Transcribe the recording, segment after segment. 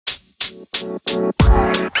We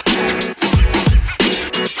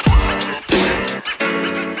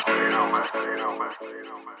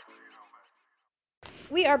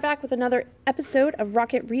are back with another episode of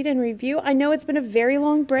Rocket Read and Review. I know it's been a very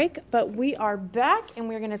long break, but we are back and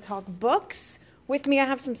we're going to talk books. With me, I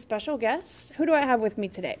have some special guests. Who do I have with me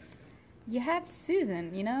today? You have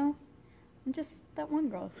Susan, you know? I'm just that one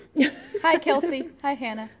girl. Hi, Kelsey. Hi,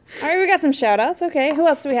 Hannah. All right, we got some shout-outs. Okay, who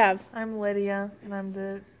else do we have? I'm Lydia, and I'm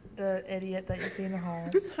the idiot that you see in the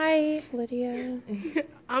halls. Hi, Lydia.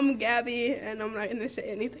 I'm Gabby, and I'm not going to say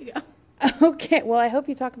anything else. Okay, well, I hope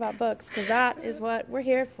you talk about books, because that is what we're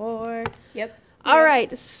here for. Yep. All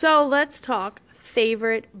right, so let's talk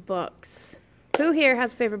favorite books. Who here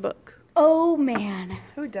has a favorite book? Oh, man.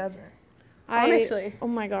 Who doesn't? Honestly. Oh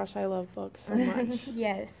my gosh, I love books so much.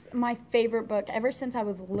 Yes. My favorite book, ever since I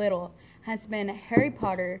was little, has been Harry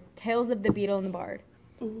Potter, Tales of the Beetle and the Bard.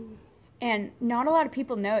 Ooh. And not a lot of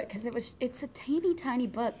people know it, because it's a teeny tiny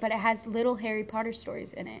book, but it has little Harry Potter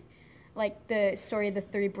stories in it. Like the story of the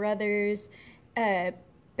three brothers,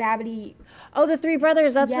 Babbity. Oh, the three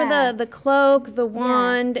brothers. That's Yeah. with the cloak, the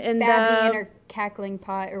wand, and Babbity and the... her cackling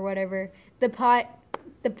pot or whatever. The pot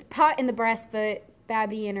and the brass foot,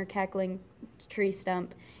 Babbity and her cackling tree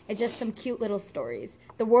stump. It's just some cute little stories.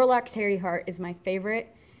 The Warlock's Hairy Heart is my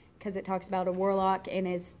favorite because it talks about a warlock and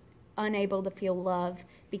is unable to feel love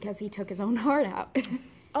because he took his own heart out.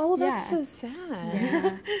 Oh, that's Yeah. so sad.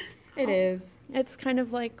 Yeah, it is. It's kind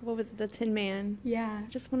of like, what was it, the Tin Man? Yeah. I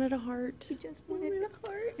just wanted a heart. He just wanted a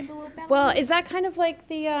heart. A little Well, is that kind of like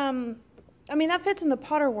the, I mean, that fits in the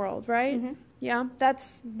Potter world, right? Mhm. Yeah,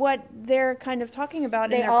 that's what they're kind of talking about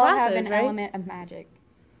in They their all classes, have an right? element of magic.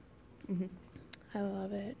 I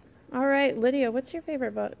love it. All right, Lydia, what's your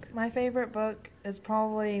favorite book? My favorite book is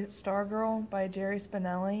probably Stargirl by Jerry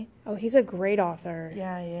Spinelli. Oh, he's a great author.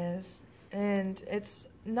 Yeah, he is. And it's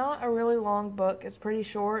not a really long book. It's pretty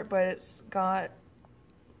short, but it's got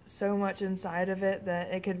so much inside of it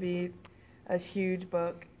that it could be a huge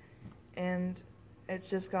book. And it's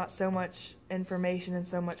just got so much information and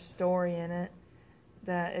so much story in it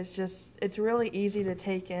that it's really easy to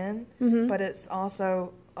take in, Mhm. but it's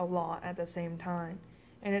also a lot at the same time.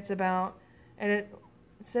 And it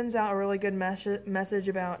sends out a really good message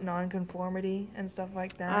about nonconformity and stuff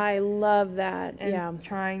like that. I love that, And yeah.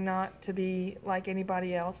 trying not to be like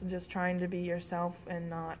anybody else and just trying to be yourself and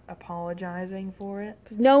not apologizing for it.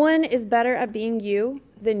 Because no one is better at being you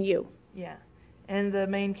than you. Yeah. And the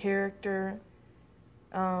main character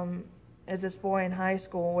is this boy in high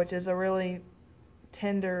school, which is a really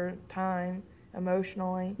tender time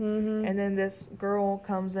emotionally. Mm-hmm. And then this girl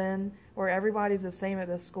comes in where everybody's the same at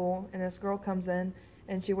this school, and this girl comes in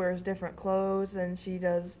and she wears different clothes and she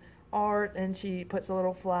does art and she puts a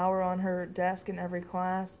little flower on her desk in every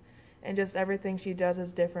class, and just everything she does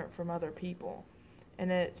is different from other people.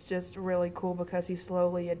 And it's just really cool because he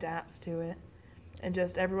slowly adapts to it, and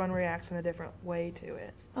just everyone reacts in a different way to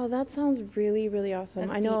it. Oh, that sounds really, really awesome.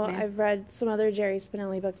 That's I know deep, man. I've read some other Jerry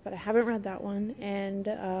Spinelli books, but I haven't read that one,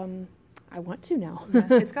 and I want to now. Yeah.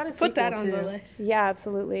 It's got a sequel Put that on too. the list. Yeah,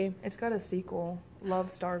 absolutely. It's got a sequel, Love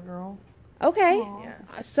Stargirl. Okay.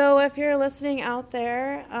 Yeah. So if you're listening out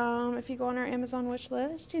there, if you go on our Amazon wish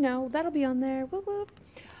list, that'll be on there. Whoop whoop.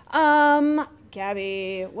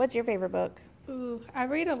 Gabby, what's your favorite book? Ooh, I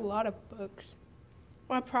read a lot of books.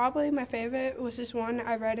 Well, probably my favorite was this one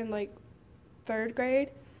I read in like 3rd grade.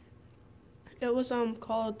 It was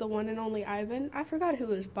called The One and Only Ivan. I forgot who it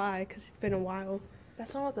was by because it's been a while.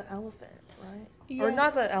 That's not the elephant, right? Yeah. Or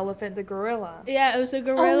not the elephant, the gorilla. Yeah, it was a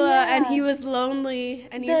gorilla, and yeah. he was lonely,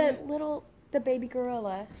 and The baby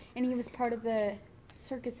gorilla, and he was part of the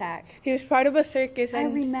circus act. he was part of a circus, I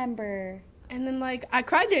and remember. and then like I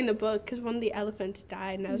cried during the book because one of the elephants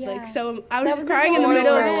died, and I was Yeah. like, so I That was was a crying in the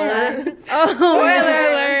middle of spoiler class. Oh,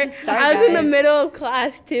 Spoiler alert! Sorry, I was in the guys. middle of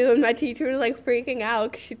class too, and my teacher was like freaking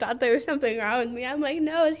out because she thought there was something wrong with me. I'm like,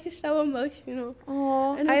 no, it's just so emotional.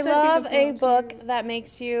 Oh, And I it's such a love good a book, book that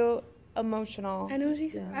makes you emotional. And it was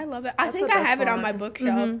just, I love it. I That's think the I best have it on part. my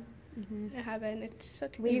bookshelf. Mhm. I have it, and it's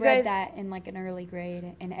such a We You read guys- that in like an early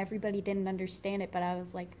grade, and everybody didn't understand it, but I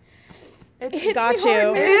was like, It's Got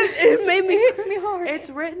you. it made me. it hits me hard. It's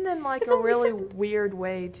written in like It's a only really weird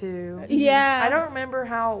way too. Yeah. I don't remember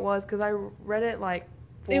how it was because I read it like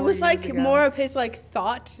 4 It was years like ago. more of his like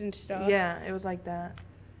thoughts and stuff. Yeah, it was like that.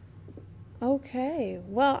 Okay.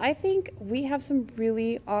 Well, I think we have some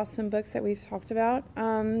really awesome books that we've talked about.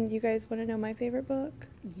 You guys want to know my favorite book?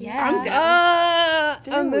 yeah. I'm down.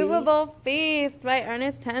 Do A we? Movable Feast by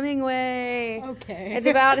Ernest Hemingway. Okay. It's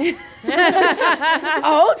about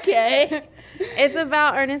Okay. it's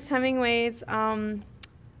about Ernest Hemingway's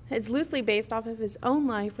It's loosely based off of his own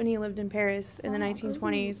life when he lived in Paris in the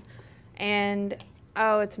 1920s. And,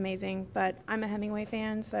 it's amazing. But I'm a Hemingway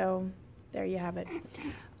fan, so there you have it.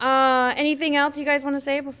 Anything else you guys want to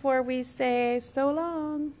say before we say so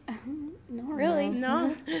long? Not really.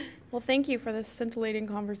 No. Well, thank you for this scintillating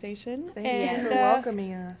conversation. Thank you And, for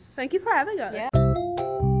welcoming us. Thank you for having us. Yeah.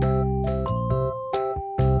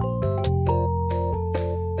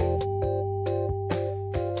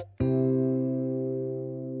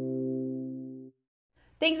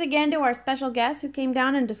 Thanks again to our special guests who came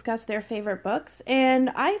down and discussed their favorite books.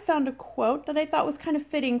 And I found a quote that I thought was kind of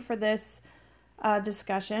fitting for this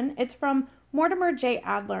discussion. It's from Mortimer J.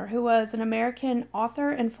 Adler, who was an American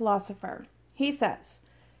author and philosopher. He says,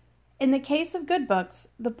 "In the case of good books,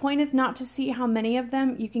 the point is not to see how many of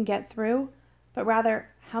them you can get through, but rather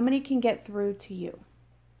how many can get through to you."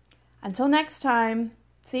 Until next time,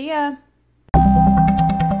 see ya!